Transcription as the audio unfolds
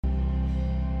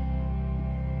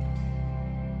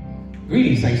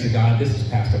Greetings, thanks to God. This is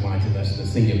Pastor Monty Lester, the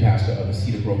senior pastor of the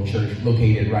Cedar Grove Church,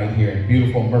 located right here in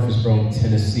beautiful Murfreesboro,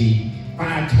 Tennessee,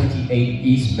 528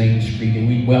 East Main Street, and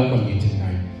we welcome you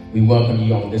tonight. We welcome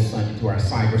you on this Sunday to our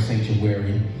cyber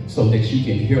sanctuary so that you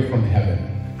can hear from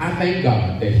heaven. I thank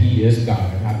God that He is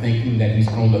God. I thank Him that He's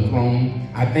on the throne.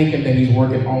 I thank Him that He's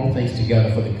working all things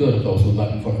together for the good of those who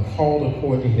love Him, for the called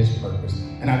according to His purpose.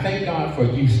 And I thank God for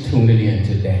you tuning in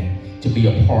today to be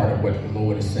a part of what the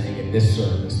Lord is saying in this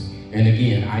service. And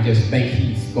again, I just think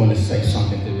He's going to say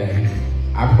something today.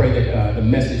 I pray that the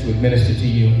message would minister to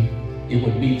you. It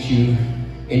would meet you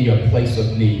in your place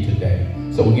of need today.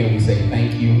 So again, we say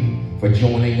thank you for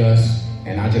joining us.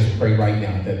 And I just pray right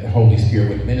now that the Holy Spirit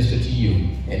would minister to you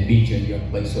and meet you in your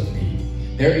place of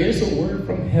need. There is a word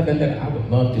from heaven that I would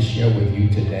love to share with you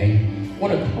today. I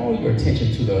want to call your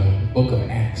attention to the book of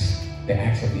Acts, the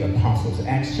Acts of the Apostles,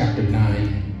 Acts chapter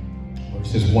 9,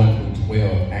 verses 1 through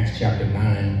 12. Acts chapter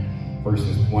 9.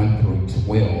 Verses 1 through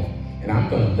 12. And I'm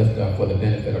going to lift up for the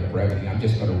benefit of brevity. I'm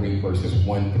just going to read verses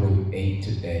 1 through 8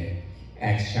 today.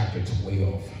 Acts chapter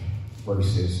 12,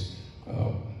 verses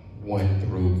 1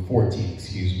 through 14,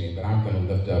 excuse me. But I'm going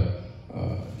to lift up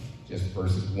just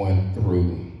verses 1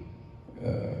 through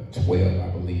 12, I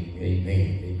believe.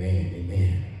 Amen, amen,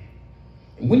 amen.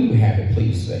 And when you have it,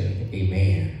 please say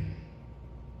amen.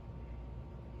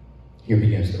 Here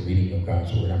begins the reading of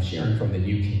God's word. I'm sharing from the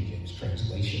New King James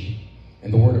translation.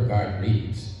 And the word of God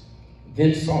reads,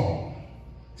 Then Saul,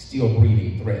 still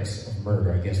breathing threats of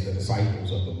murder against the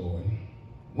disciples of the Lord,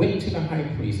 went to the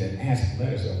high priest and asked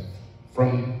letters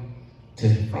from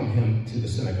him to the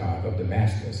synagogue of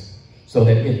Damascus, so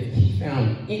that if he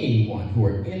found anyone who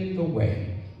were in the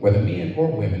way, whether men or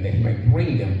women, that he might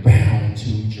bring them bound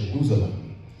to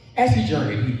Jerusalem. As he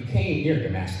journeyed, he came near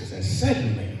Damascus, and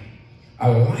suddenly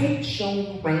a light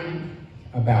shone round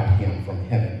about him from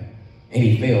heaven. And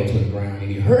he fell to the ground,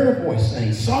 and he heard a voice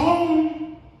saying,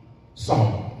 Saul,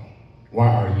 Saul, why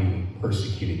are you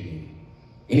persecuting me?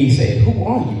 And he said, Who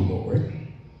are you, Lord?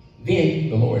 Then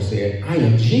the Lord said, I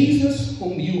am Jesus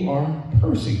whom you are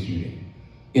persecuting.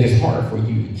 It is hard for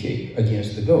you to kick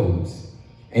against the goads.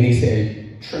 And he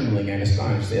said, trembling and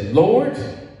astonished, said, Lord,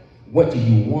 what do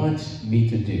you want me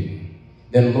to do?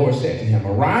 Then the Lord said to him,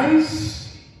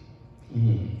 Arise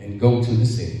and go to the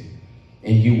city,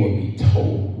 and you will be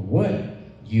told what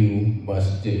you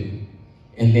must do.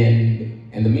 And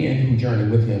the men who journeyed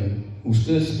with him, who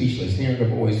stood speechless, hearing a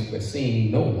voice but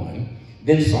seeing no one,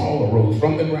 then Saul arose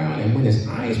from the ground, and when his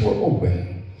eyes were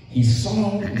open, he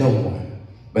saw no one.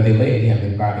 But they led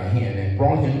him by the hand and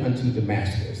brought him unto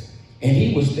Damascus. And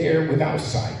he was there without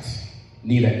sight,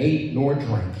 neither ate nor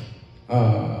drank.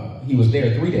 He was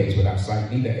there 3 days without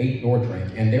sight, neither ate nor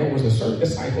drank. And there was a certain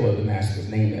disciple of Damascus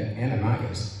named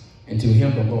Ananias. And to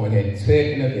him the Lord had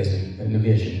said in a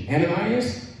vision,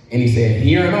 Ananias? And he said,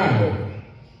 Here am I,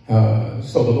 Lord.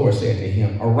 So the Lord said to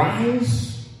him,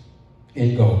 Arise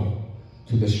and go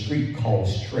to the street called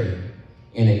Straight,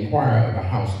 and inquire of the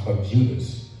house of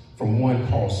Judas, from one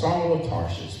called Saul of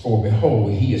Tarsus. For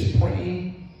behold, he is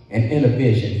praying, and in a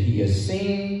vision he has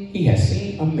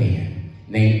seen a man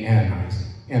named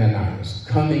Ananias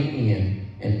coming in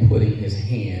and putting his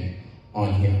hand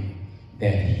on him,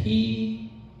 that he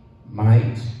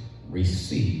might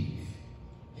receive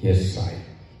his sight.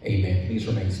 Amen. Please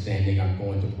remain standing. I'm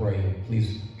going to pray.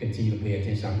 Please continue to pay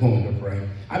attention. I'm going to pray.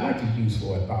 I'd like to use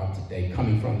for a thought today,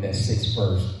 coming from that 6th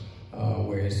verse,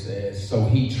 where it says, So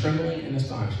he, trembling and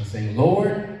astonished, saying,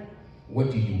 Lord,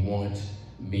 what do you want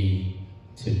me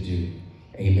to do?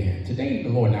 Amen. Today, the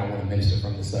Lord and I want to minister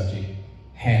from the subject,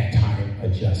 halftime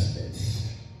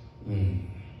adjustments.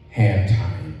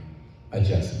 Halftime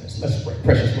adjustments. Let's pray.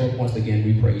 Precious Lord, once again,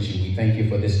 we praise you. We thank you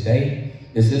for this day.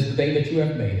 This is the day that you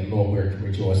have made, and Lord, we're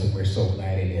rejoicing. We're so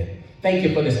glad in it. Thank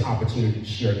you for this opportunity to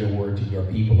share your word to your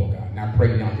people, oh God. And I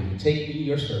pray now that you take me,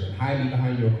 your servant, hide me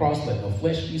behind your cross, let no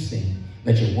flesh be seen,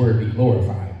 let your word be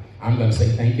glorified. I'm going to say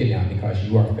thank you now because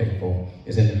you are faithful.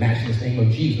 It's in the matchless name of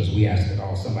Jesus we ask it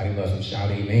all. Somebody loves and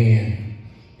shout amen.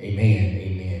 Amen.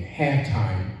 Amen.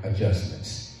 Halftime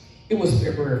adjustments. It was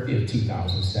February 5th,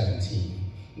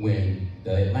 2017, when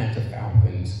the Atlanta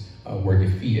Falcons were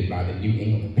defeated by the New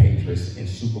England Patriots in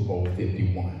Super Bowl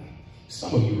 51.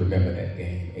 Some of you remember that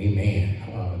game.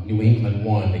 Amen. New England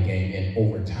won the game in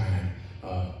overtime,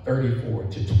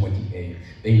 34-28.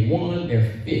 They won their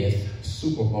 5th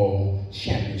Super Bowl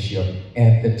championship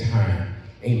at the time.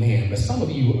 Amen. But some of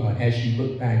you, as you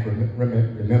look back,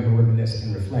 remember, reminisce,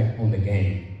 and reflect on the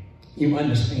game, you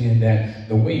understand that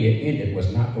the way it ended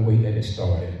was not the way that it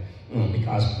started.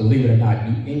 Because believe it or not,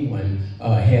 New England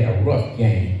had a rough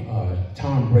game.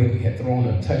 Tom Brady had thrown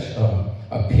a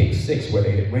a pick six where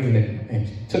they ran it and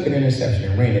took an interception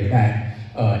and ran it back.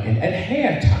 And at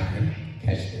halftime,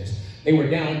 catch this, they were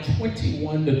down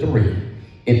 21-3.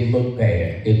 It looked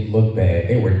bad. It looked bad.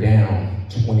 They were down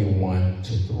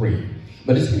 21-3.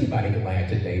 But is anybody glad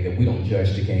today that we don't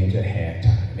judge the games at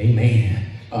halftime? Amen.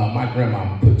 My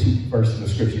grandma put two verses of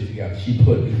scripture together. She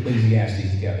put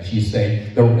Ecclesiastes together. She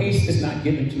said, the race is not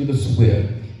given to the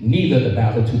swift, neither the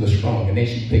battle to the strong. And then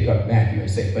she pick up Matthew and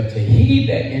say, but to he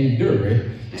that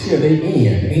endureth till the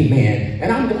end. Amen.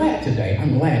 And I'm glad today.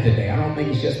 I'm glad today. I don't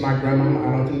think it's just my grandma.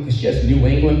 I don't think it's just New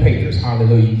England Patriots.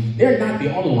 Hallelujah. They're not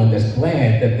the only one that's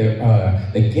glad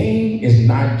that the game is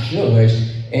not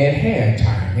judged at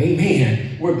halftime.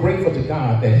 Amen. We're grateful to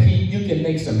God that you can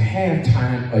make some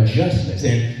halftime adjustments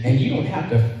and you don't have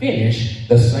to finish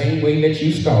the same way that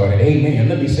you started. Amen.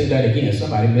 Let me say that again.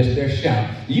 Somebody missed their shout.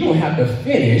 You don't have to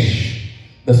finish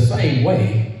the same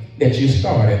way that you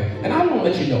started. And I want to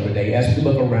let you know today, as we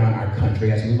look around our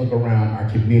country, as we look around our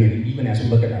community, even as we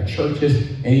look at our churches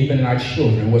and even in our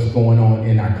children, what's going on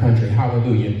in our country,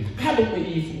 hallelujah, I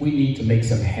believe we need to make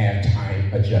some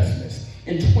halftime adjustments.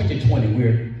 In 2020,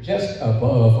 we're just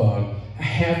above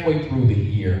halfway through the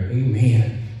year,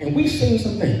 amen. And we've seen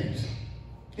some things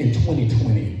in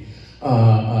 2020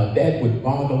 that would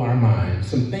boggle our minds.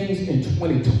 Some things in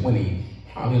 2020,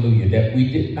 hallelujah, that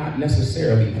we did not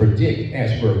necessarily predict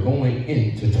as we're going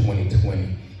into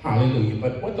 2020. Hallelujah.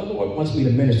 But what the Lord wants me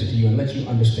to minister to you and let you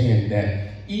understand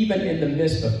that even in the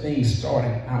midst of things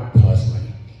starting out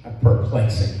puzzling,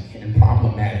 perplexing, and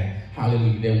problematic,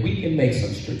 hallelujah, that we can make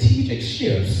some strategic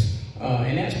shifts.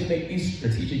 And as we make these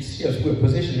strategic shifts, we're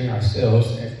positioning ourselves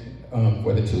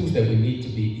for the tools that we need to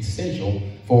be essential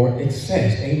for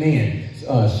success. Amen.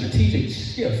 Strategic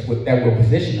shifts that will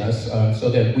position us so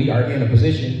that we are in a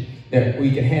position that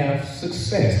we can have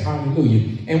success.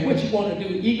 Hallelujah. And what you want to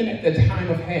do, even at the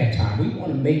time of halftime, we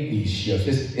want to make these shifts.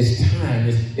 It's time.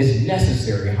 It's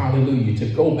necessary, hallelujah, to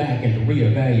go back and to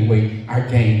reevaluate our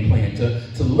game plan,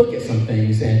 to look at some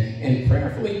things and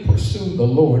prayerfully pursue the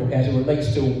Lord as it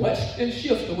relates to what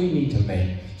shifts do we need to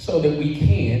make so that we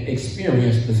can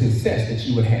experience the success that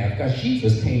you would have. Because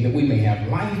Jesus came that we may have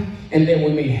life and that we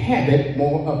may have it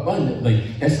more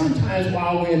abundantly. And sometimes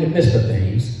while we're in the midst of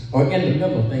things, or in the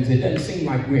middle of things, it doesn't seem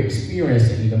like we're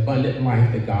experiencing the abundant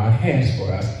life that God has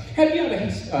for us. Have you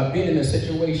ever been in a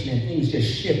situation and things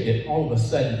just shifted all of a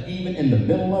sudden, even in the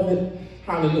middle of it?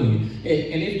 Hallelujah. And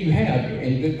if you have, you're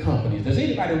in good company. Does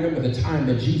anybody remember the time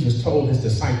that Jesus told his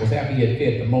disciples after he had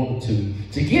fed the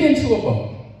multitude to get into a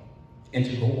boat and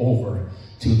to go over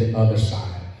to the other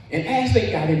side? And as they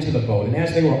got into the boat and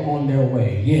as they were on their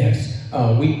way, yes,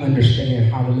 we understand,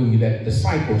 hallelujah, that the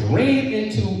disciples ran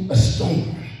into a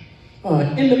storm.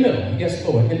 In the middle, yes,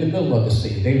 Lord, in the middle of the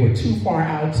sea. They were too far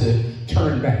out to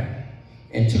turn back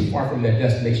and too far from their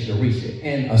destination to reach it.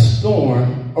 And a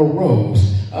storm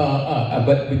arose.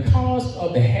 But because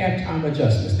of the halftime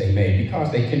adjustments they made,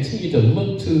 because they continued to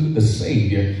look to the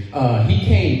Savior, he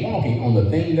came walking on the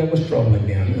thing that was troubling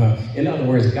them. In other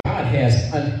words, God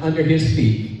has under his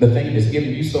feet the thing that's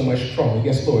giving you so much trouble.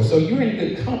 Yes, Lord. So you're in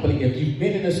good company if you've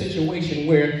been in a situation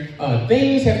where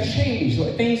things have changed,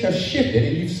 or things have shifted,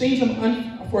 and you've seen some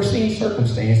unforeseen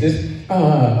circumstances,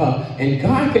 and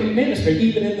God can minister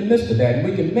even in the midst of that, and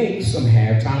we can make some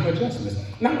halftime adjustments.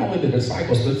 Not only the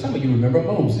disciples, but some of you remember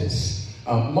Moses.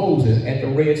 Moses at the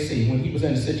Red Sea, when he was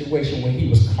in a situation where he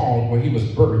was called, where he was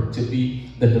birthed to be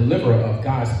the deliverer of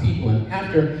God's people. And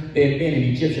after they had been in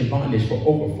Egyptian bondage for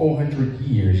over 400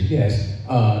 years, yes,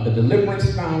 the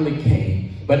deliverance finally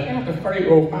came. But after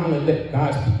Pharaoh finally let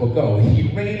God's people go,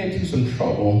 he ran into some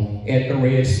trouble at the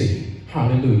Red Sea.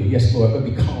 Hallelujah. Yes, Lord. But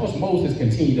because Moses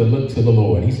continued to look to the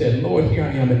Lord, he said, Lord, here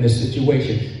I am in this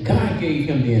situation. God gave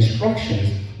him the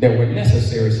instructions that were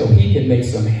necessary so he could make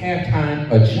some halftime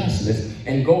adjustments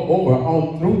and go over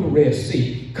on through the Red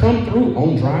Sea, come through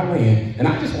on dry land. And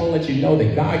I just want to let you know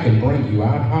that God can bring you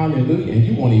out, hallelujah, and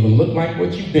you won't even look like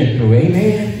what you've been through,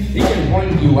 amen. He can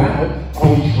bring you out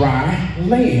on dry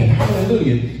land,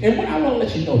 hallelujah. And what I want to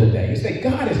let you know today is that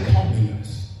God is calling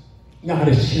us. God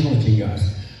is challenging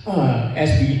us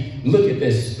as we look at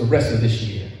this the rest of this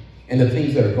year and the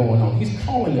things that are going on. He's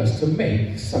calling us to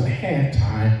make some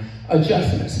halftime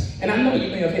adjustments. And I know you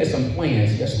may have had some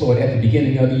plans, yes, Lord, at the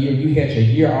beginning of the year. You had your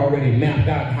year already mapped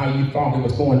out how you thought it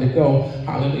was going to go.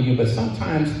 Hallelujah. But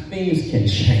sometimes things can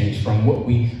change from what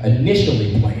we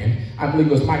initially planned. I believe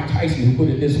it was Mike Tyson who put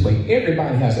it this way: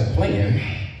 everybody has a plan,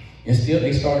 and still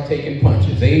they start taking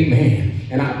punches. Amen.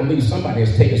 And I believe somebody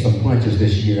has taken some punches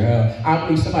this year. I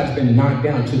believe somebody's been knocked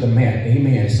down to the mat.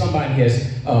 Amen. Somebody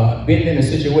has been in a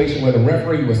situation where the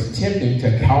referee was attempting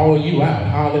to call you out.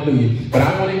 Hallelujah. But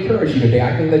I want to encourage you today.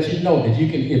 I can let you know that you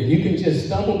can, if you can just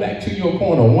stumble back to your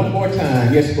corner one more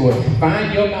time. Yes, Lord.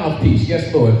 Find your mouthpiece.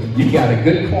 Yes, Lord. You got a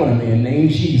good corner man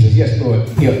named Jesus. Yes, Lord.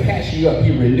 He'll patch you up.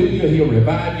 He'll renew you. He'll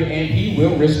revive you. And he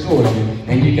will restore you.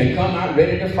 And you can come out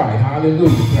ready to fight.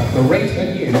 Hallelujah. The race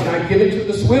again is not given to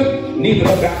the swift, neither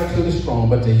the battle to the strong,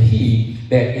 but to he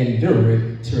that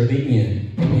endureth to the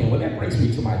end. Amen. Well, that brings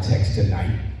me to my text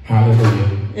tonight.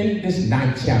 Hallelujah. In this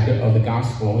ninth chapter of the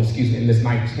gospel, in this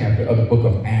ninth chapter of the book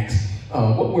of Acts,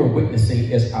 what we're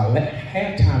witnessing is a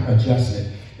halftime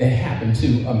adjustment that happened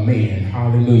to a man,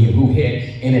 hallelujah, who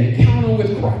had an encounter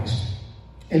with Christ.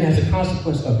 And as a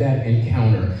consequence of that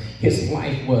encounter, his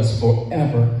life was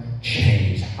forever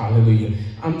changed. Hallelujah.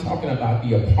 I'm talking about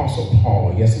the Apostle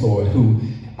Paul, yes, Lord, who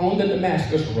on the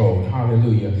Damascus Road,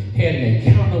 hallelujah, had an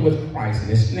encounter with Christ. And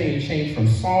his name changed from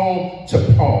Saul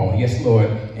to Paul, yes, Lord.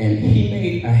 And he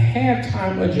made a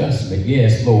halftime adjustment,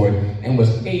 yes, Lord, and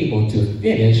was able to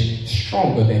finish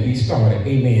stronger than he started.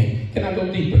 Amen. Can I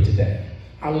go deeper today?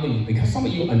 Hallelujah. Because some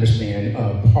of you understand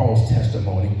Paul's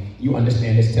testimony. You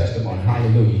understand his testimony.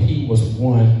 Hallelujah. He was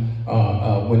one,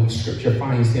 when scripture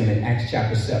finds him in Acts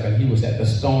chapter 7, he was at the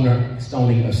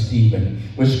stoning of Stephen.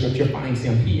 When scripture finds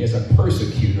him, he is a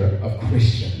persecutor of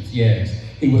Christians. Yes.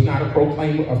 He was not a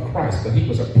proclaimer of Christ, but he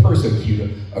was a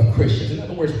persecutor of Christians. In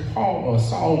other words, Paul, or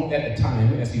Saul at the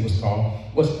time, as he was called,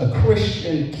 was a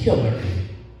Christian killer.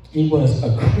 He was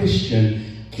a Christian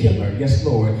killer, yes,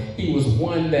 Lord. He was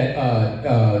one that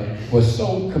was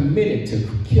so committed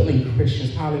to killing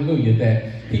Christians, hallelujah,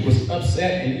 that he was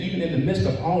upset, and even in the midst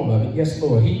of all of it, yes,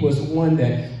 Lord, he was one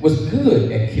that was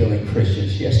good at killing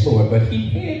Christians, yes, Lord, but he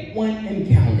had one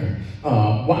encounter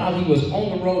while he was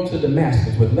on the road to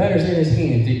Damascus with letters in his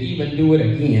hand to even do it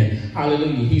again.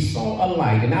 Hallelujah. He saw a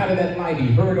light, and out of that light he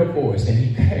heard a voice, and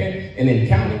he had an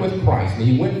encounter with Christ, and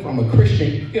he went from a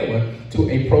Christian killer to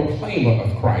a proclaimer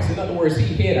of Christ. In other words,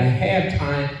 he had a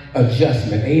halftime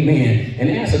adjustment. Amen. And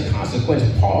as a consequence,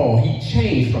 Paul, he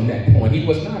changed from that point. He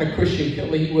was not a Christian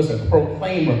killer. He was a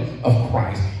proclaimer of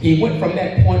Christ. He went from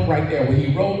that point right there where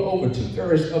he wrote over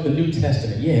 2/3 of the New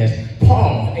Testament. Yes,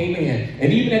 Paul, amen.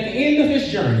 And even at the end of his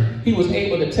journey, he was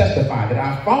able to testify that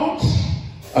I fought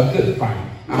a good fight.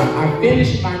 I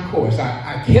finished my course.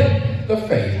 I kept the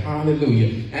faith.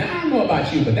 Hallelujah. And I don't know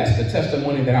about you, but that's the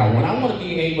testimony that I want. I want to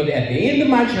be able to, at the end of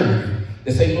my journey,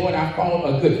 to say, Lord, I fought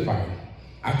a good fight.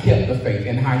 I kept the faith,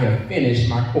 and I have finished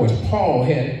my course. Paul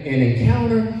had an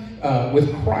encounter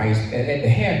with Christ at the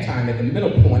halftime, at the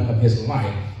middle point of his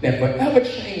life, that forever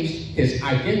changed his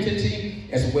identity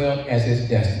as well as his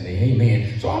destiny.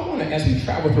 Amen. So I want to, as we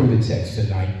travel through the text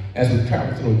tonight, as we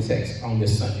travel through the text on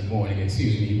this Sunday morning,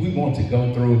 we want to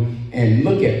go through and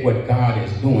look at what God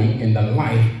is doing in the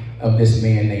life of this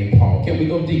man named Paul. Can we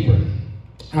go deeper?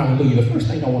 Hallelujah. The first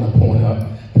thing I want to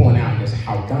point out is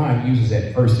how God uses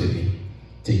adversity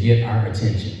to get our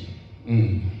attention.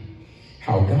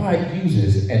 How God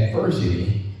uses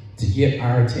adversity to get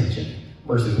our attention.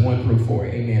 Verses 1 through 4.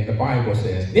 Amen. The Bible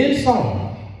says, Then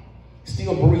Saul,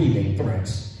 still breathing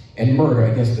threats and murder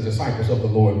against the disciples of the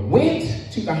Lord, went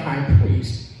to the high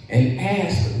priest and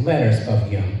asked letters of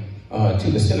him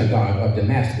to the synagogue of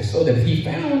Damascus, so that if he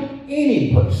found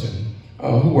any person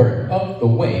who were of the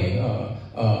way,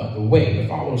 the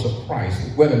followers of Christ,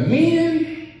 whether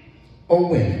men or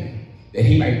women, that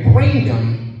he might bring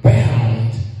them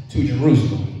bound to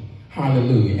Jerusalem.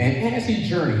 Hallelujah. And as he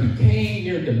journeyed, he came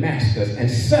near Damascus, and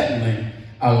suddenly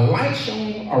a light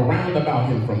shone around about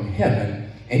him from heaven,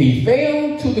 and he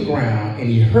fell to the ground, and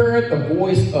he heard the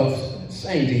voice of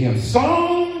saying to him,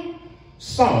 Saul,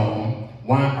 Saul,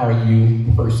 why are you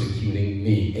persecuting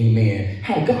me? Amen.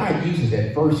 How God uses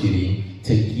adversity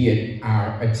to get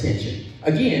our attention.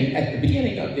 Again, at the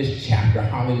beginning of this chapter,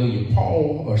 hallelujah,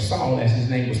 Paul, or Saul as his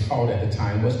name was called at the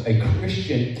time, was a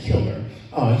Christian killer.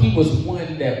 He was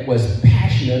one that was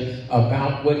passionate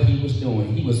about what he was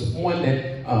doing. He was one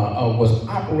that was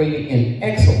operating in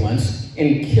excellence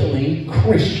in killing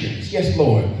Christians. Yes,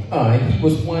 Lord. He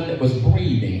was one that was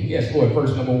breathing. Yes, Lord.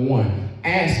 Verse number 1.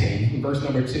 Asking, verse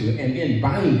number 2. And then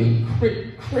binding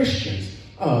Christians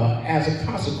as a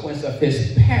consequence of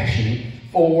his passion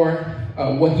for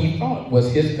what he thought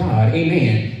was his God.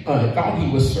 Amen. Thought he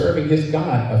was serving his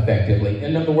God effectively.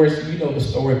 In other words, you know the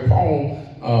story. Saul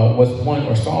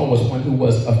was one who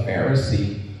was a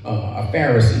Pharisee,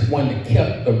 one that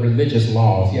kept the religious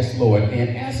laws. Yes, Lord.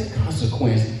 And as a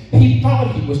consequence, he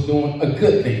thought he was doing a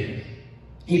good thing.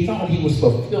 He thought he was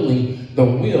fulfilling the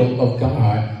will of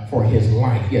God for his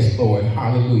life. Yes, Lord.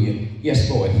 Hallelujah. Yes,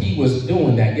 Lord. He was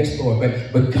doing that. Yes, Lord.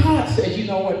 But God said, you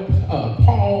know what,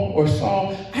 Paul or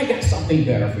Saul, I got something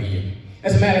better for you.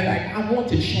 As a matter of fact, I want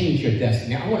to change your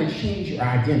destiny. I want to change your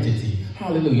identity.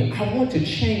 Hallelujah. I want to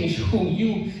change who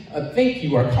you think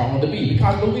you are called to be.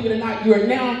 Because believe it or not, you are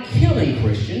now killing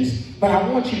Christians, but I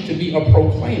want you to be a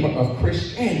proclaimer of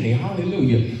Christianity.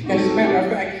 Hallelujah. And as a matter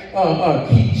of fact,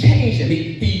 he changed it.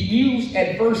 He used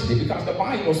adversity, because the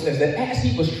Bible says that as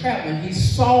he was traveling, he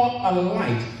saw a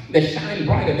light that shined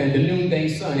brighter than the noonday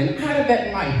sun. And out of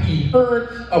that light, he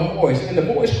heard a voice. And the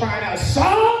voice cried out,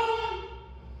 Saul,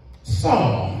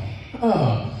 Saul.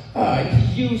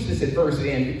 He used this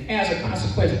adversity, and as a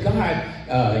consequence,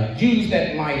 God used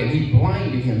that light and he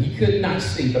blinded him. He could not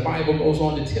see. The Bible goes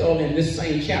on to tell in this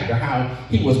same chapter how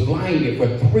he was blinded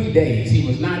for 3 days. He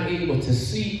was not able to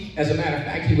see. As a matter of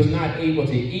fact, he was not able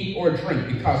to eat or drink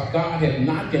because God had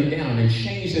knocked him down and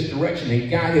changed his direction and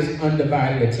got his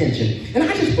undivided attention. And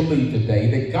I just believe today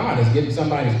that God is getting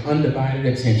somebody's undivided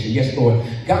attention. Yes, Lord.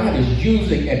 God is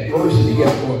using adversity.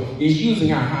 Yes, Lord. He's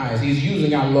using our highs. He's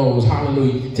using our lows.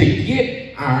 Hallelujah. To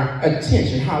get our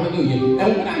attention. Hallelujah.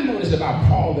 And what I noticed about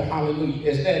Paul, hallelujah,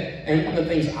 is that, and one of the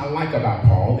things I like about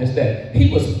Paul is that he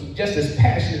was just as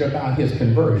passionate about his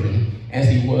conversion as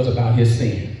he was about his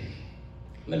sin.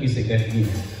 Let me say that again.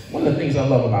 One of the things I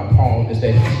love about Paul is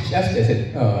that he's just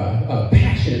as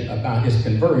passionate about his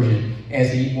conversion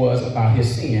as he was about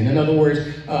his sin. In other words,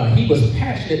 he was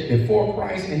passionate before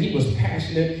Christ and he was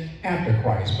passionate after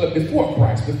Christ. But before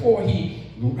Christ, before he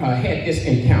had this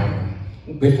encounter,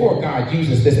 before God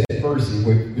uses this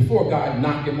adversity, before God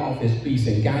knocked him off his beast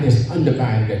and got his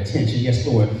undivided attention, yes,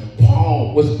 Lord,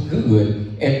 Paul was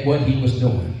good at what he was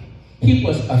doing. He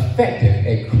was effective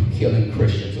at killing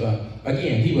Christians.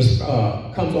 Again, he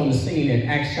comes on the scene in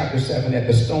Acts chapter 7 at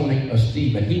the stoning of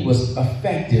Stephen. He was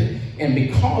effective, and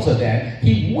because of that,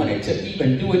 he wanted to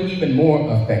even do it even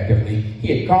more effectively.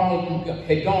 He had gone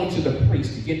to the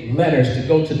priest to get letters to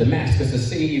go to Damascus to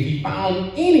see if he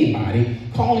found anybody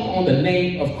calling on the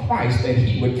name of Christ, that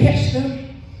he would catch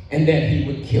them and that he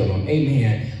would kill them.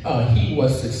 Amen. He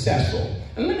was successful.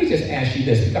 And let me just ask you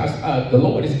this, because the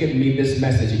Lord has given me this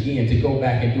message again to go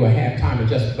back and do a halftime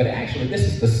adjustment. But actually, this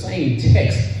is the same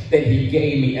text that he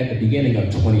gave me at the beginning of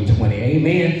 2020.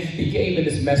 Amen. He gave me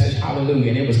this message, hallelujah,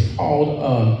 and it was called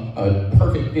A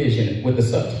Perfect Vision, with the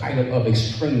subtitle of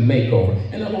Extreme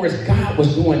Makeover. In other words, God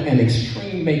was doing an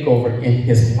extreme makeover in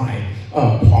his life.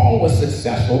 Paul was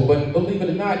successful, but believe it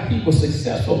or not, he was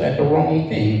successful at the wrong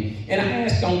thing. And I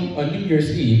asked on New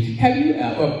Year's Eve, have you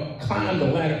ever climbed the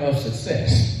ladder of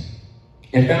success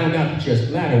and found out that your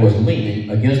ladder was leaning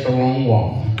against the wrong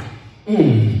wall?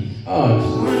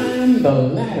 Climb the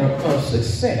ladder of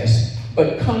success,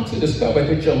 but come to discover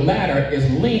that your ladder is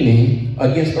leaning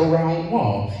against the wrong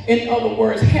wall. In other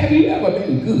words, have you ever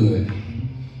been good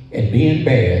at being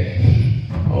bad?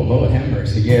 Oh, Lord, have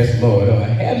mercy. Yes, Lord.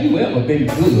 Have you ever been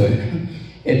good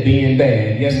at being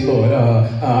bad? Yes, Lord.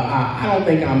 I don't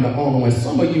think I'm the only one.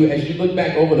 Some of you, as you look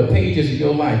back over the pages of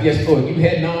your life, yes, Lord, you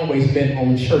hadn't always been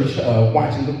on church,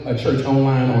 watching a church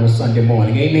online on a Sunday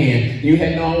morning. Amen. You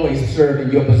hadn't always served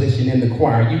in your position in the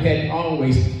choir. You hadn't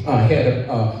always had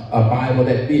a Bible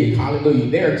that big. Hallelujah.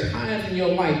 There are times in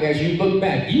your life, as you look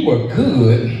back, you were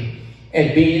good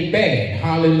at being bad.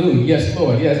 Hallelujah. Yes,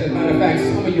 Lord. Yes, as a matter of fact,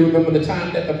 some of you remember the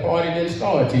time that the party didn't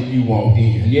start till you walked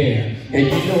in. Yeah. And you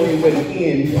know it wouldn't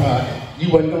end.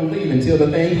 You wasn't going to leave until the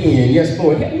thing ended. Yes,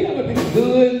 Lord. Have you ever been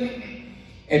good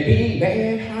at being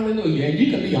bad? Hallelujah. And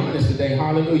you can be honest today.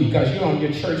 Hallelujah. Because you're on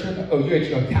your church or you're at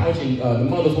your couch and the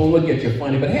mothers won't look at you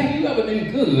funny. But have you ever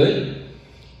been good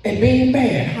at being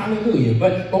bad? Hallelujah.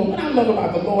 But what I love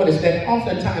about the Lord is that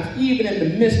oftentimes, even in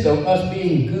the midst of us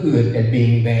being good at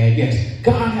being bad, yes,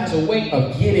 God has a way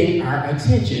of getting our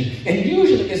attention. And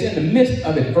usually it's in the midst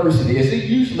of adversity. It's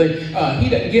usually, he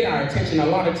doesn't get our attention a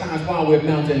lot of times while we're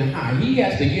mountain high. He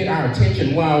has to get our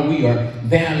attention while we are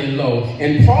valley low.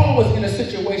 And Paul was in a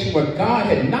situation where God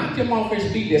had knocked him off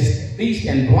his beast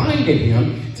and blinded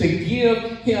him to give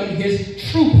him his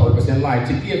true purpose in life,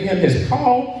 to give him his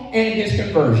call and his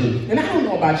conversion. And I don't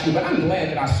know about you, but I'm glad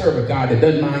that I serve a God that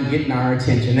doesn't mind getting our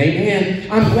attention.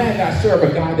 Amen. I'm glad that I serve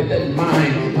a God that doesn't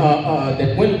mind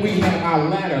that when we have our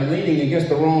ladder leaning against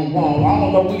the wrong wall,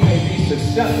 although we may be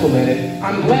successful in it,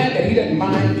 I'm glad that he doesn't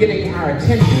mind getting our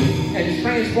attention and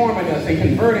transforming us and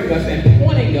converting us and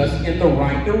pointing us in the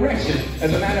right direction.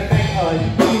 As a matter of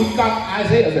fact, he got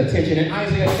Isaiah's attention in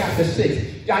Isaiah chapter 6.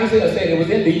 Isaiah said it was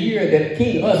in the year that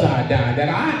King Uzziah died that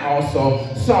I also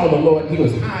saw the Lord. He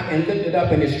was high and lifted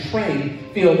up, and his train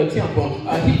filled the temple.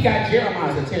 He got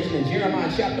Jeremiah's attention in Jeremiah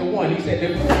chapter 1. He said,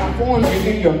 before I formed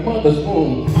you in your mother's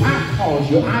womb, I called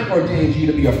you, I ordained you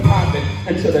to be a prophet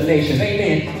unto the nations.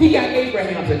 Amen. He got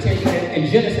Abraham's attention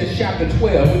in Genesis chapter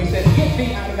 12 when he said, get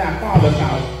thee out of thy father's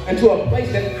house into a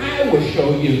place that I will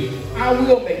show you. I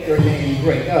will make your name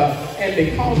great. And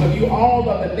because of you, all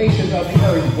of the nations of the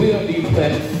earth will be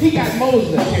blessed. He got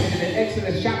Moses' attention in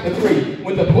Exodus chapter 3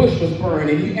 when the bush was burned.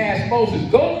 And he asked Moses,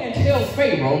 go and tell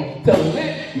Pharaoh to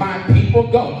let my people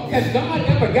go. Has God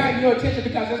ever gotten your attention?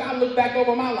 Because as I look back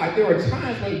over my life, there were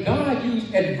times when God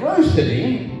used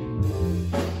adversity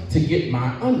to get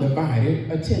my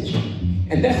undivided attention.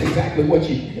 And that's exactly what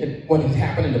is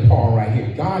happening to Paul right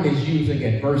here. God is using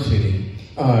adversity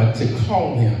to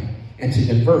call him and to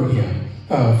convert him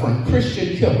from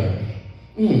Christian killer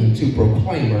to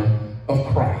proclaimer of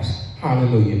Christ.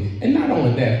 Hallelujah. And not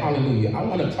only that, hallelujah, I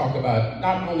want to talk about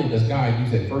not only does God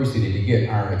use adversity to get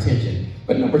our attention,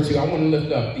 but number two, I want to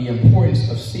lift up the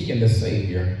importance of seeking the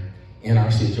Savior in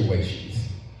our situations.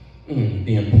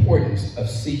 The importance of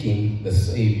seeking the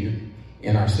Savior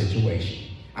in our situation.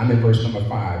 I'm in verse number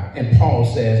 5, and Paul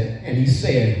says, and he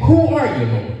said, who are you,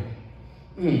 Lord?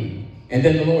 And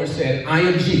then the Lord said, I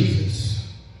am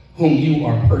Jesus, whom you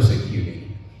are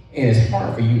persecuting. And it's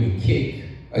hard for you to kick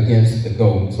against the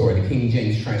goads, or the King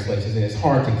James translation says it's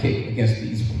hard to kick against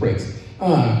these pricks.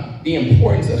 The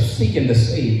importance of seeking the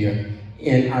Savior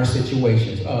in our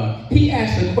situations. He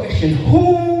asked the question,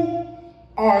 who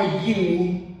are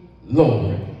you,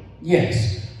 Lord?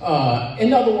 Yes.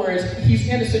 In other words, he's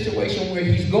in a situation where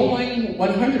he's going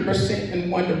 100% in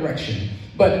one direction.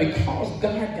 But because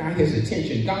God got his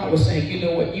attention, God was saying, you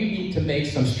know what, you need to make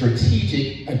some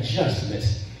strategic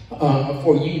adjustments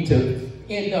for you to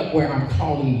end up where I'm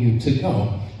calling you to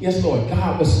go. Yes, Lord.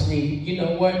 God was saying, you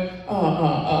know what,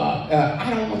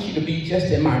 I don't want you to be just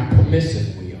in my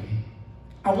permissive will.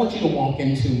 I want you to walk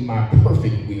into my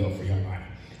perfect will for your life.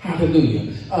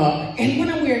 Hallelujah. And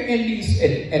when we're in these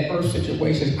adverse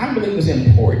situations, I believe it's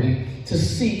important to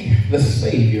seek the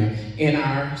Savior in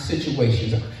our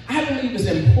situations. I believe it's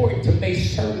important to make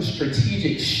certain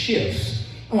strategic shifts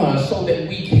so that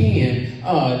we can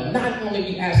not only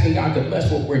be asking God to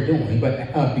bless what we're doing,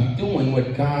 but be doing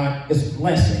what God is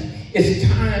blessing. It's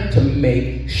time to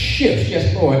make shifts,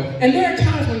 yes, Lord. And there are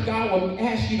times when God will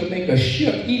ask you to make a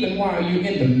shift even while you're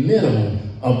in the middle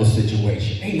of the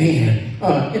situation. Amen.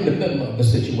 In the middle of the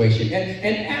situation.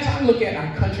 And as I look at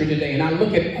our country today, and I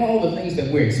look at all the things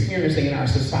that we're experiencing in our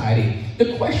society,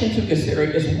 the question to consider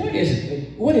is what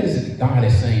is it God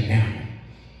is saying now?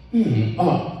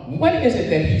 What is it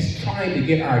that he's trying to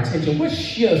get our attention? What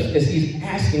shifts is he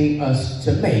asking us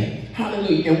to make?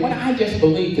 Hallelujah. And what I just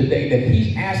believe today, that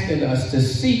he's asking us to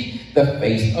seek the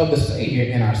face of the Savior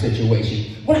in our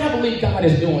situation. What I believe God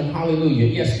is doing, hallelujah,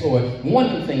 yes, Lord, one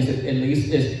of the things that, at least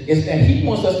is that he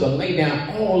wants us to lay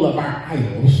down all of our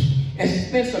idols and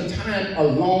spend some time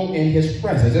alone in his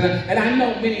presence. And I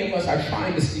know many of us are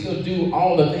trying to still do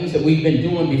all the things that we've been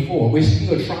doing before. We're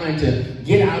still trying to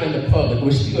get out in the public.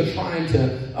 We're still trying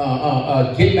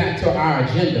to get back to our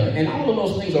agenda. And all of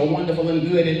those things are wonderful and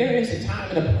good. And there is a time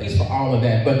and a place for all of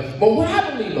that. But what I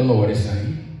believe the Lord is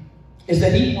saying is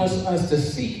that he wants us to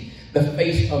seek the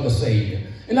face of the Savior.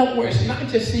 In other words, not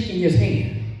just seeking his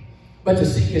hand, but to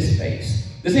seek his face.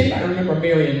 Does anybody remember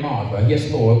Mary and Martha?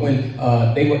 Yes, Lord. When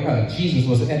Jesus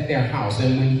was at their house,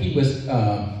 and when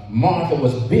Martha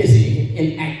was busy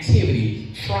in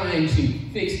activity trying to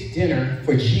fix dinner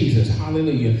for Jesus.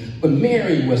 Hallelujah. But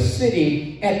Mary was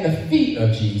sitting at the feet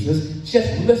of Jesus,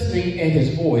 just listening at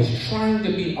his voice, trying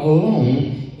to be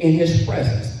alone in his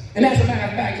presence. And as a matter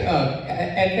of fact,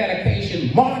 at that occasion,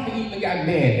 Martha even got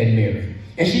mad at Mary.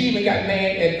 And she even got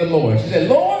mad at the Lord. She said,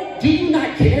 Lord, do you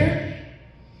not care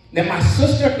that my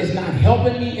sister is not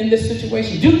helping me in this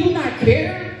situation? Do you not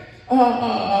care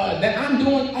that I'm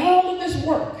doing all of this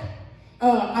work?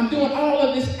 I'm doing all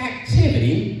of this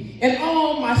activity, and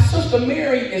all my sister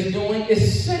Mary is doing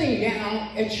is sitting down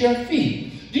at your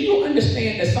feet. Do you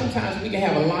understand that sometimes we can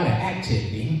have a lot of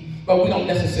activity, but we don't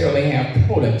necessarily have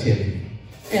productivity?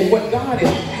 And what God is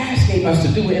asking us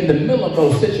to do in the middle of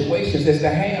those situations is to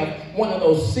have one of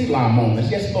those Selah moments.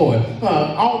 Yes, Lord.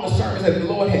 All the sermons that the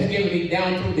Lord has given me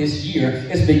down through this year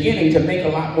is beginning to make a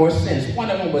lot more sense. One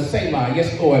of them was Selah.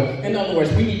 Yes, Lord. In other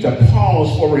words, we need to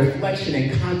pause for reflection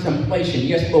and contemplation.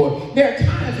 Yes, Lord. There are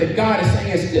times that God is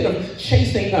saying, instead of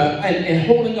chasing and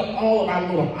holding up all of our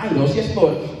little idols, yes,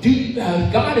 Lord,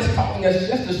 God is calling us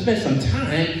just to spend some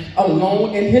time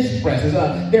alone in his presence.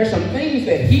 There are some things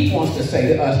that he wants to say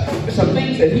to us. There's some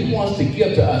things that he wants to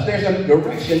give to us. There's a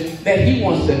direction that he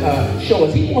wants to show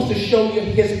us. He wants to show you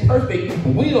his perfect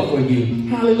will for you.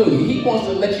 Hallelujah. He wants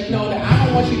to let you know that I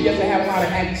don't want you just to have a lot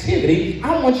of activity.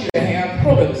 I want you to have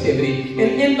productivity.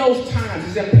 And in those times,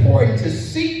 it's important to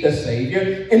seek the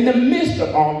Savior in the midst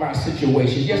of all of our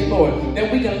situations. Yes, Lord,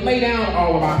 that we can lay down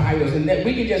all of our idols and that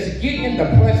we can just get in the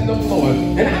presence of the Lord.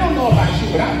 And I don't know about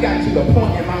you, but I've gotten to the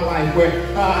point in my life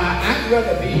where I'd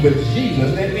rather be with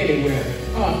Jesus than anywhere.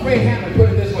 Fred Hammond put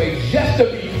it this way: just to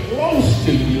be close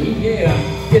to you,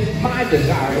 it's my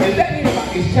desire. Is that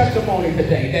anybody's testimony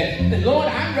today? That Lord,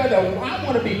 I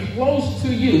want to be close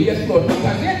to you. Yes, Lord,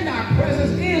 because in thy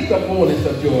presence is the fullness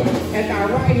of joy. At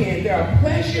thy right hand there are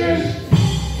pleasures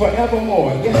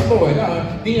forevermore. Yes, Lord.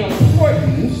 The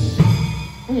importance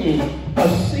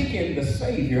of seeking the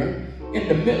Savior in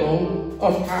the middle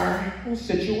of our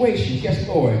situations. Yes,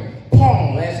 Lord.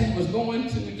 Paul, as he was going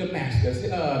to Damascus,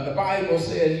 the Bible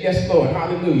says, yes, Lord,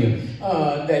 hallelujah,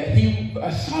 that he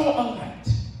saw a light,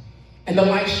 and the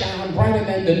light shined brighter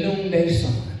than the noonday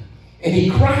sun. And he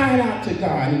cried out to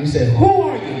God, and he said, who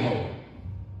are you, Lord?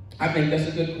 I think that's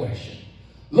a good question.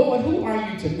 Lord, who are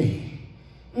you to me?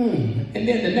 And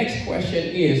then the next question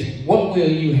is, what will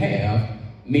you have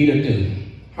me to do?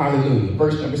 Hallelujah.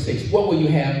 Verse number 6, what will you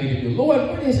have me to do? Lord,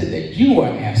 what is it that you are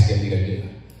asking me to do?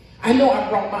 I know I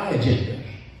brought my agenda.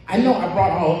 I know I brought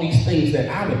all these things that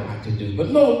I would like to do. But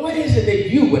Lord, what is it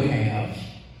that you would have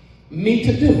me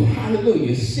to do?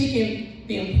 Hallelujah. Seeking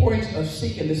the importance of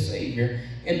seeking the Savior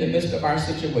in the midst of our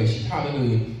situations.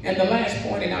 Hallelujah. And the last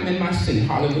point, and I'm in my seat.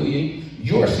 Hallelujah.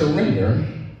 Your surrender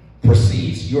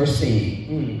precedes your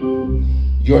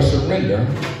seeing. Your surrender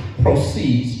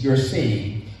precedes your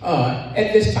seeing.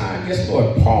 At this time, yes,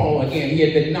 Lord, Paul, again, he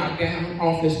had been knocked down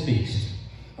off this beast.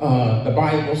 The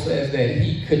Bible says that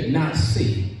he could not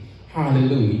see.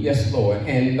 Hallelujah. Yes, Lord.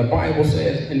 And the Bible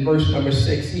says in verse number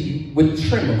 6, he, with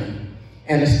trembling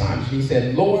and astonishment, he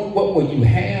said, Lord, what will you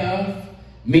have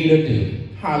me to do?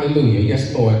 Hallelujah.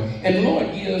 Yes, Lord. And the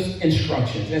Lord gives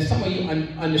instructions. And some of you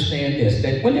understand this,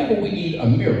 that whenever we need a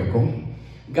miracle,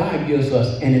 God gives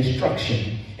us an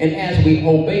instruction. And as we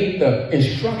obey the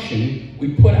instruction,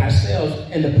 we put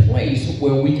ourselves in the place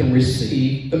where we can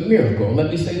receive the miracle.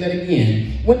 Let me say that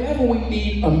again. Whenever we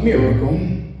need a miracle,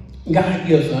 God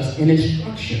gives us an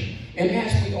instruction. And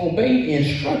as we obey the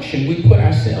instruction, we put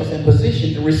ourselves in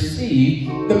position to receive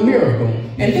the miracle.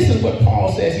 And this is what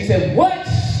Paul says. He said, what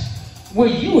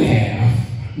will you have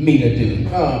me to do?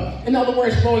 In other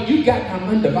words, Lord, you got my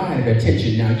undivided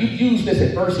attention now. You used this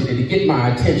adversity to get my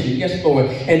attention. Yes, Lord.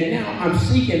 And now I'm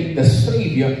seeking the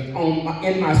Savior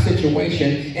in my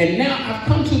situation. And now I've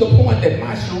come to the point that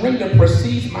my surrender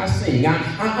precedes my seeing.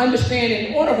 I understand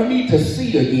in order for me to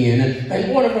see again, in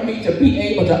order for me to be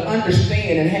able to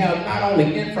understand and have not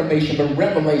only information but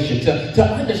revelation, to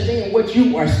understand what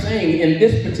you are saying in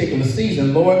this particular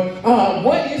season, Lord,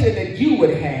 what is it that you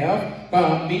would have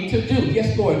me to do?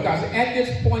 Yes, Lord. Because at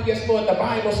this point, yes, Lord, the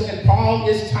Bible says, Paul,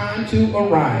 it's time to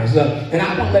arise. And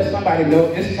I want to let somebody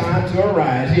know it's time to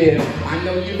arise. Yeah, I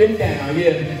know you've been down.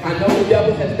 Yeah, I know the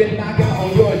devil has been knocking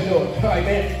on your door.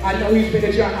 Amen. I know he's been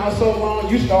at your house so long,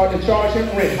 you started to charge him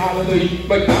rent. Hallelujah.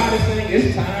 But God is saying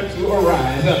it's time to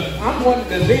arise. I'm wondering,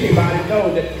 does anybody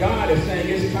know that God is saying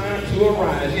it's time to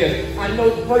arise? Yes, I know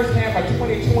the first half of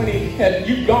 2020,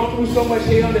 you've gone through so much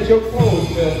hell that your clothes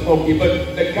smell smoky.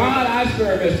 But the God I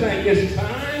serve is saying it's time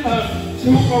to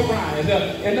arise.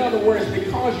 In other words,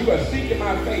 because you are seeking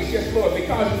my face, yes, Lord,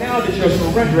 because now that you're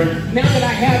surrendering, now that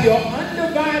I have your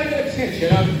undivided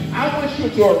attention, I want you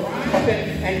to arise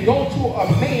and go to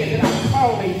a man that I'm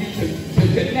calling you to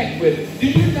connect with. Do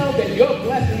you know that your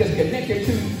blessing is connected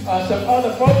to some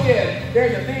other folk? Yes,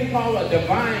 there's a thing called a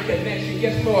divine connection.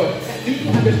 Yes, Lord. And do you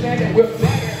understand that we're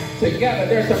better together?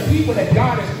 There's some people that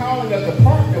God is calling us to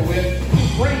partner with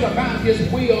to bring about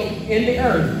his will in the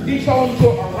earth. He told him to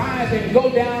arise and go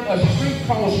down a street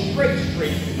called Straight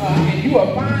Street. And you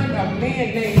will find a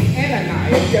man named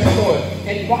Ananias. Yes, Lord.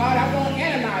 And what I want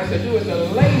Ananias to do is to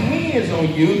lay hands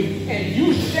on you, and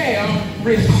you shall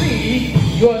receive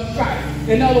your sight.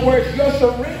 In other words, your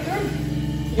surrender,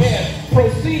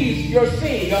 proceeds your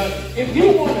seeing. If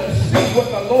you want to see of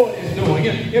what the Lord is doing.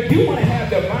 If you want to have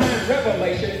divine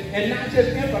revelation and not just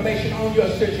information on your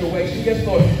situation, yes,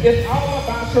 Lord, it's all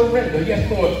about surrender, yes,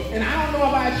 Lord. And I don't know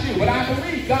about you, but I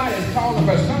believe God is calling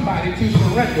for somebody to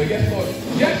surrender, yes, Lord.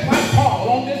 Just like Paul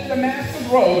on this Damascus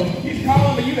road, he's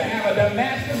calling for you to have a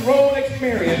Damascus road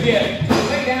experience, yes. To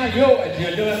lay down your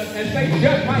agenda and say,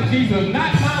 just like Jesus,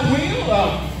 not my will,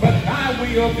 but thy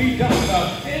will be done.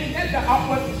 And that's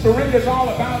what surrender is all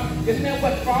about. Isn't that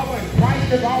what following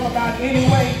Christ is all about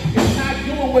anyway? It's not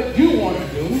doing what you want to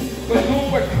do, but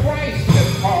doing what Christ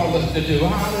has called us to do.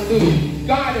 Hallelujah.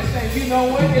 God is saying, you know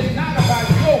what? It's not about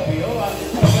your will,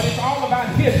 but it's all about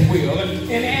his will.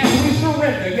 And as we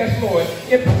surrender, yes, Lord,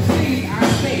 it precedes our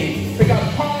sin.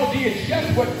 Because Paul did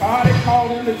just what God had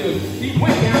called him to do. He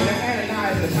went down to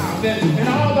Ananias' house. And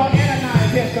although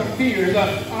Ananias had some fears,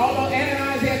 although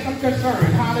Ananias had some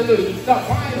concerns, hallelujah, the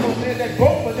Bible says that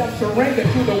both of them surrendered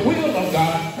to the will of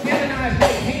God. Ananias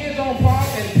laid hands on Paul,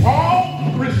 and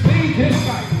Paul received his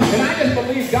sight. And I just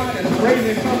believe God is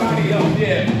raising somebody else.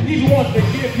 Yeah, he wants to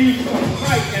give you some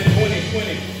sight in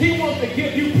 2020. He wants to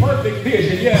give you perfect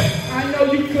vision. Yeah, I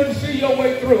know you couldn't see your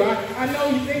way through. I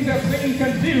know things have seemed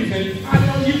confusing. I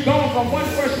know you've gone from one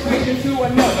frustration to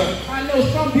another. I know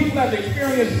some people have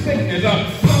experienced sickness.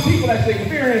 Some people have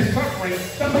experienced suffering.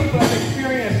 Some people have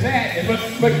experienced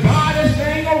sadness. But God is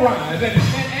saying arise. And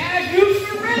as you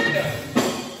surrender,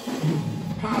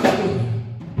 hallelujah,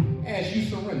 as you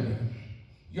surrender,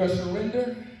 your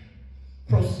surrender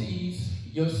proceeds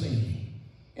your singing.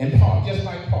 And Paul, just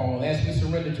like Paul, as we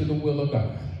surrender to the will of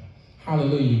God,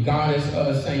 hallelujah, God is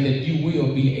saying that you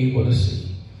will be able to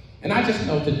see. And I just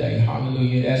know today,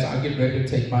 hallelujah, as I get ready to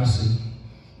take my seat,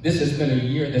 this has been a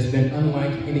year that's been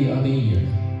unlike any other year.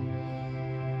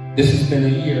 This has been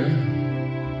a year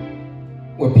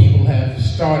where people have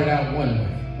started out one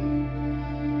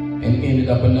way and ended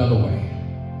up another way.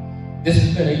 This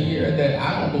has been a year that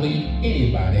I don't believe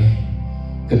anybody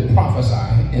could prophesy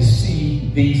and see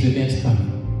these events coming.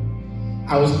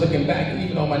 I was looking back and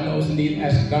even on my nose and knees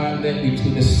as God led me to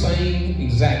the same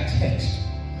exact text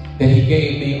that he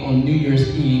gave me on New Year's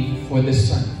Eve for this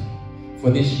Sunday,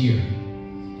 for this year.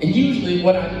 And usually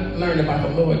what I learned about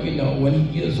the Lord, you know, when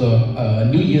he gives a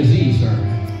New Year's Eve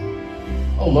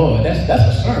sermon, oh Lord, that's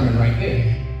a sermon right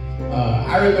there.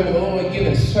 I remember the Lord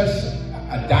giving such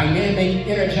a dynamic,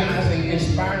 energizing,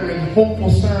 inspiring, hopeful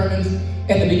sermons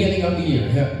at the beginning of the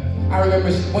year. I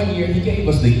remember one year he gave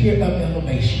us the year of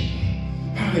elevation.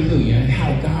 Hallelujah. And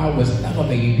how God was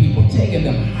elevating people, taking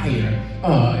them higher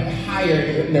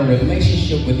in their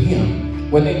relationship with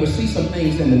him, where they would see some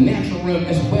things in the natural realm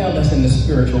as well as in the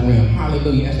spiritual realm.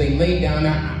 Hallelujah. As they laid down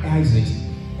their Isaacs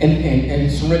and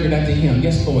surrendered unto him.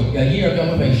 Yes, Lord, a year of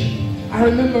elevation. I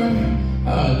remember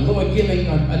the Lord giving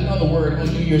another word on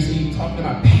New Year's Eve, talking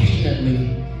about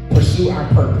passionately pursue our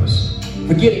purpose,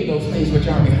 forgetting those things which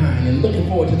are behind and looking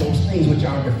forward to those things which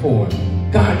are before.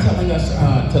 God telling us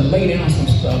to lay down some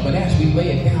stuff, but as we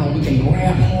lay it down, we can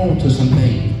grab hold to some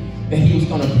things that he was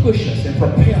going to push us and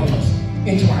propel us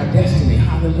into our destiny.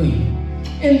 Hallelujah.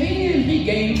 And then he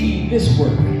gave me this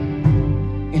word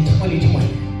in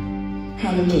 2020.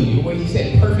 Hallelujah. Where he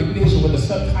said perfect vision with a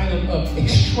subtitle of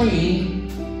extreme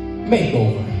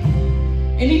makeover.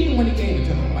 And even when he gave it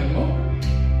to me, I'm like, Lord,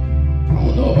 I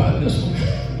don't know about this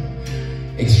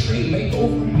one. Extreme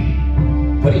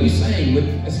makeover. What are you saying with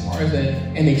as far as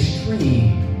an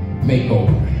extreme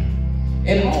makeover?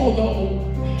 And although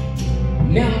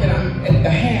now that I'm at the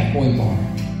halfway mark,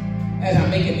 as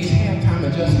I'm making these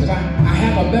halftime adjustments, I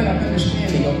have a better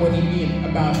understanding of what he meant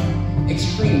about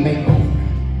extreme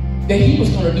makeover. That he was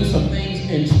going to do some things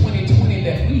in 2020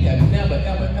 that we have never,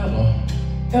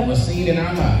 ever seen in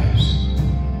our lives.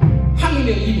 How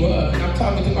many of you, and I'm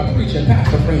talking to my preacher and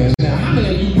pastor friends now, how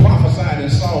many of you prophesied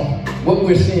and saw what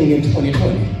we're seeing in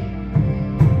 2020?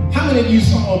 How many of you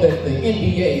saw that the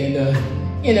NBA and the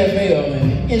NFL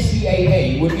and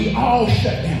NCAA would be all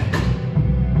shut down?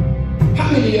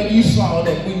 How many of you saw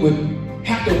that we would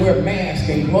have to wear masks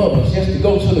and gloves just to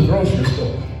go to the grocery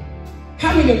store?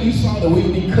 How many of you saw that we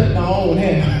would be cutting our own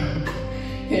hair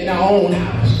in our own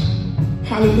house?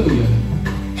 Hallelujah.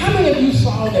 How many of you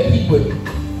saw that he would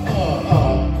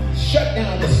shut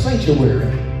down the sanctuary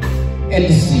and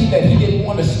to see that he didn't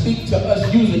want to speak to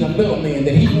us using a middleman,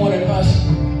 that he wanted us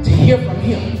to hear from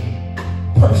him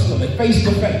personally, face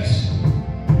to face,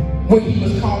 when he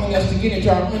was calling us to get into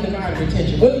our undivided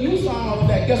attention? Whether you saw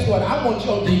that, guess what? I want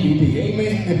your DVD,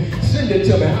 amen? Send it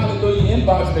to me, hallelujah.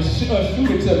 Inbox me,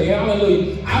 shoot it to me,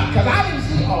 hallelujah. Because I didn't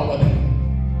see all of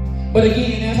that. But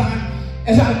again,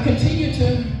 as I continue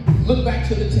to look back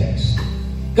to the text,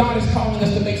 God is calling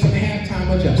us to make some halftime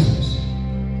adjustments.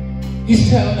 He's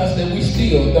telling us that we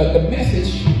still, the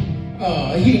message,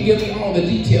 he didn't give me all the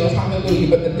details, hallelujah,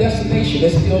 but the destination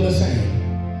is still the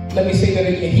same. Let me say that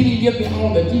again. He didn't give me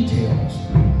all the details,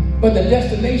 but the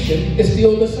destination is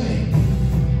still the same.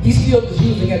 He still is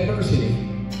using adversity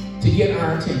to get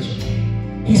our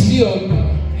attention. He's still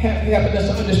helping us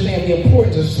to understand the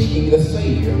importance of seeking the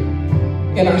Savior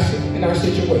in our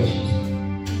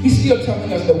situations. He's still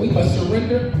telling us that we must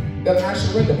surrender, that our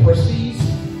surrender precedes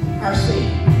our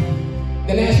sin.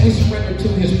 Then as we surrender to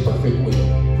his perfect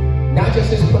will, not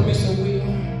just his permissive will,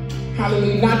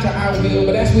 hallelujah, not to our will,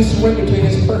 but as we surrender to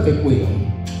his perfect will,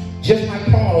 just like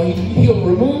Paul, he'll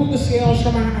remove the scales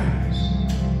from our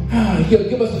eyes. He'll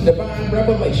give us a divine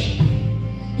revelation.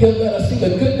 He'll let us see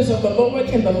the goodness of the Lord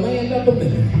in the land of the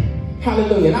living.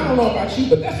 Hallelujah. And I don't know about you,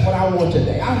 but that's what I want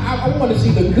today. I want to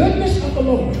see the goodness of the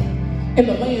Lord in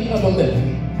the land of the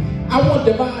living. I want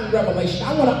divine revelation.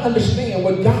 I want to understand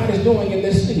what God is doing in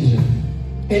this season.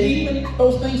 And even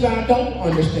those things that I don't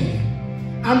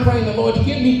understand, I'm praying the Lord to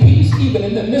give me peace even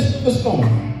in the midst of the storm.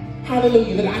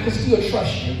 Hallelujah. That I can still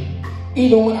trust you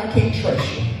even when I can't trust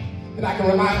you. That I can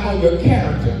rely on your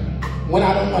character when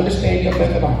I don't understand your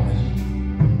methodology.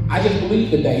 I just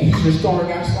believe today he's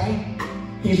restoring our sight.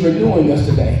 He's renewing us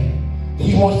today.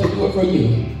 He wants to do it for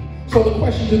you. So the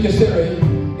question to consider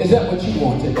is that what you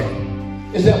want today?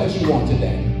 Is that what you want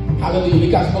today? Hallelujah.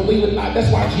 Because believe it or not, that's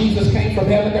why Jesus came from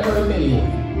heaven to earth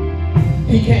anyway.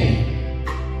 He came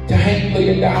to hang, bleed,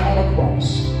 and die on a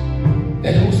cross.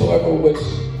 That whosoever would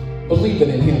believe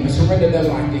in him and surrender their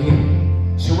life to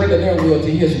him, surrender their will to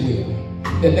his will,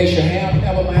 that they shall have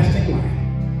everlasting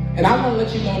life. And I want to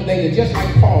let you know today that just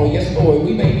like Paul, yes, Lord,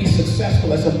 we may be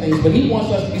successful at some things, but he wants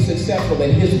us to be successful at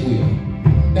his will.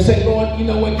 And say, Lord, you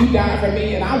know what? You died for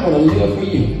me, and I want to live for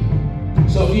you.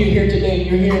 So if you're here today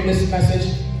and you're hearing this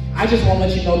message, I just want to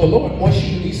let you know the Lord wants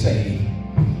you to be saved.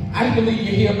 I believe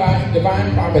you're here by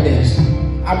divine providence.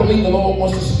 I believe the Lord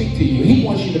wants to speak to you. He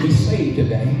wants you to be saved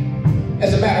today.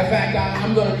 As a matter of fact,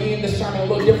 I'm going to end this sermon a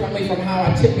little differently from how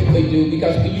I typically do,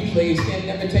 because we usually extend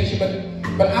an invitation,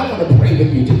 but I want to pray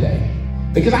with you today.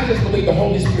 Because I just believe the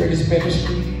Holy Spirit is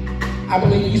ministering. I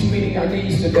believe he's meeting our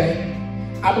needs today.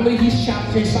 I believe he's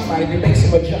challenging somebody to make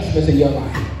some adjustments in your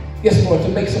life. Yes, Lord, to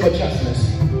make some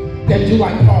adjustments. Then do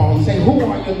like Paul and say, who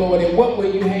are you, Lord, and what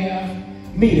will you have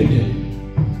me to do?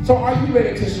 So are you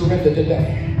ready to surrender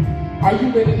today? Are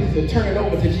you ready to turn it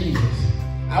over to Jesus?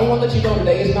 I want to let you know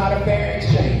today it's not a fair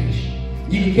exchange.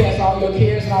 You can cast all your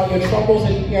cares and all your troubles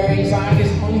and your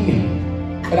anxieties on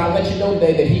him. But I'll let you know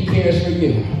today that he cares for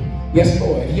you. Yes,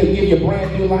 Lord. He'll give you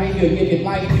brand new life. He'll give you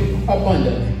life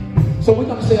abundantly. So we're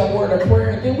going to say a word of prayer,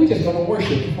 and then we're just going to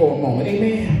worship for a moment.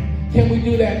 Amen. Can we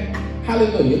do that?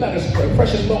 Hallelujah. Let us pray.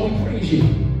 Precious Lord, we praise you.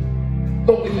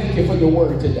 Lord, we thank you for your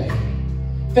word today.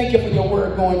 Thank you for your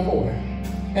word going forward.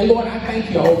 And Lord, I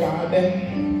thank you, oh God, that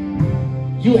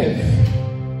you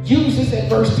have used this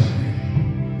adverse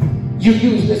time. You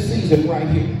used this season right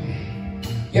here.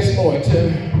 Yes, Lord,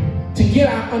 to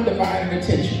get our undivided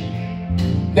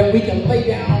attention. That we can lay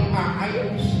down our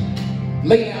idols,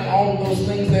 lay down all of those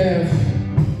things that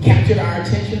have captured our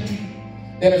attention,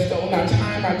 that have stolen our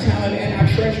time, our talent, and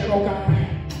our treasure, oh God,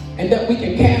 and that we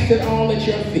can cast it all at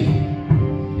your feet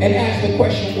and ask the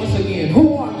question once again,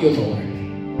 who are you, Lord?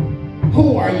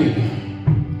 Who are you?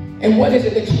 And what is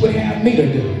it that you would have me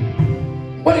to do?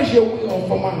 What is your will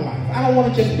for my life? I don't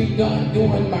want to just be done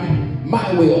doing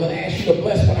my will and ask you to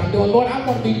bless what I'm doing. Lord, I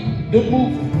want to be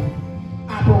moving,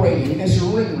 operating, and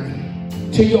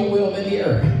surrendering to your will in the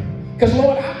earth. Because,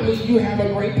 Lord, I believe you have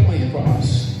a great plan for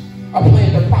us. A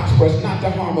plan to prosper us, not to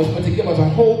harm us, but to give us a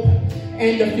hope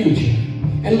and a future.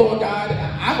 And, Lord God,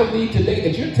 I believe today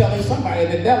that you're telling somebody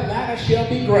that their latter shall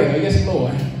be greater. Yes,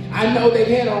 Lord. I know they've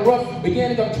had a rough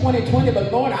beginning of 2020,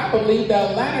 but, Lord, I believe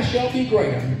their latter shall be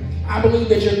greater. I believe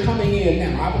that you're coming in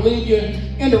now. I believe you're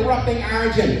interrupting our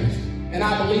agendas. And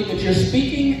I believe that you're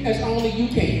speaking as only you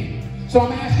can. So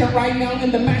I'm asking right now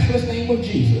in the matchless name of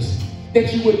Jesus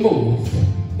that you would move,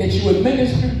 that you would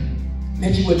minister,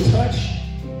 that you would touch,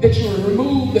 that you would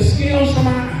remove the scales from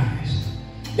our eyes,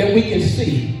 that we can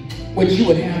see what you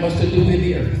would have us to do in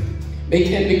the earth.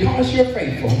 And because you're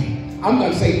faithful, I'm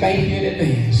going to say thank you in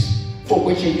advance for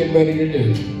what you're getting ready to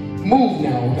do. Move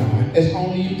now, oh God, as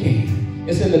only you can.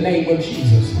 It's in the name of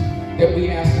Jesus that we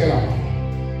ask it all.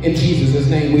 In Jesus'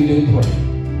 name we do pray.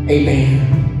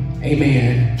 Amen.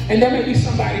 Amen. And there may be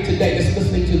somebody today that's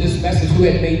listening to this message who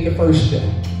had made the first step.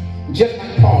 Just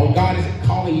like Paul, God is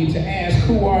calling you to ask,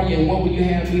 who are you and what would you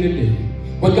have me to do?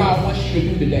 What God wants you to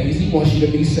do today is he wants you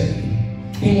to be saved.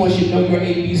 He wants you to know your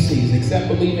ABCs. Accept,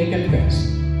 believe, and confess.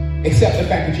 Accept the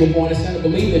fact that you're born a sinner.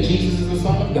 Believe that Jesus is the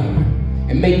Son of God.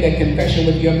 and make that confession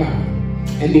with your mouth.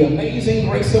 And the amazing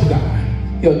grace of God,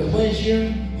 He'll cleanse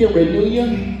you, He'll renew you,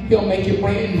 He'll make you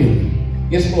brand new.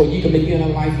 Yes, Lord, you can begin a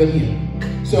life with Him.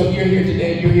 So if you're here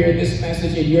today and you're hearing this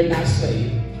message and you're not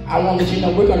saved, I want to let you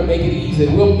know we're going to make it easy.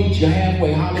 We'll meet you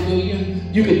halfway. Hallelujah.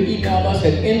 You can email us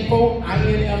at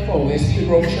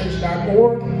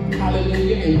info@cedarbrovechurch.org.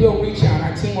 Hallelujah. And we'll reach out.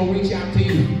 Our team will reach out to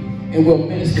you. And we'll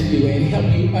minister to you and help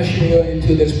you usher you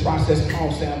into this process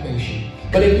called salvation.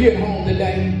 But if you're at home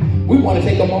today, we want to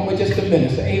take a moment just to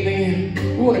minister. Amen.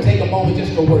 We want to take a moment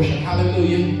just to worship.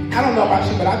 Hallelujah. I don't know about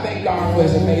you, but I thank God for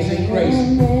His amazing grace.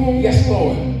 Yes,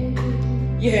 Lord.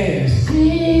 Yes.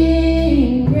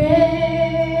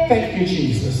 Thank you,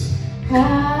 Jesus.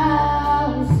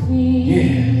 How sweet.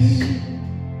 Yes.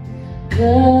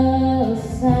 The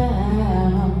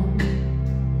sound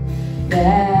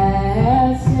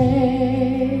that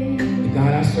saves.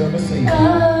 God, I serve a Savior. A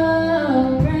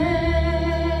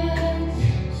wretch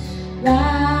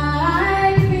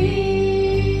like me.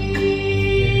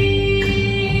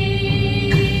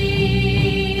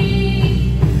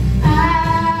 I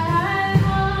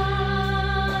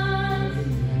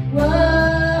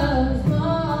was lost,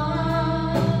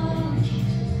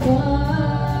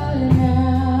 but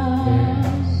now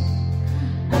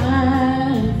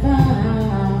I'm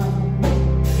found.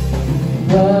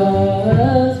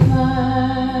 Was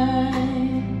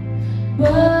blind,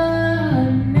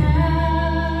 but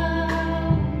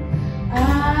now I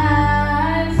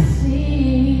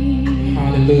see.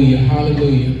 Hallelujah.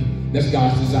 Hallelujah. That's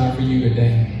God's desire for you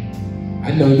today.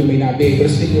 I know you may not be able to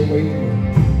see your way through,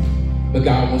 but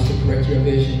God wants to correct your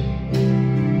vision.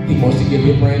 He wants to give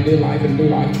you a brand new life and new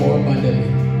life more abundantly.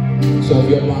 So if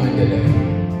you're blind today,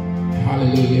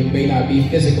 hallelujah, it may not be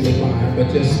physically blind, but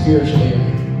just spiritually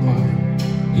blind.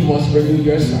 He wants to renew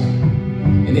your sight.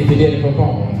 And if He did it for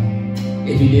Paul,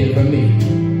 if He did it for me,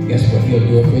 guess what? He'll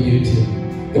do it for you too.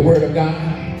 The word of God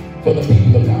for the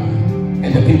people of God.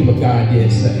 And the people of God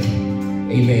did say,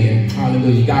 amen.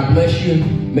 Hallelujah. God bless you.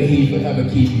 May He forever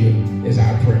keep you is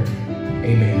our prayer.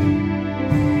 Amen.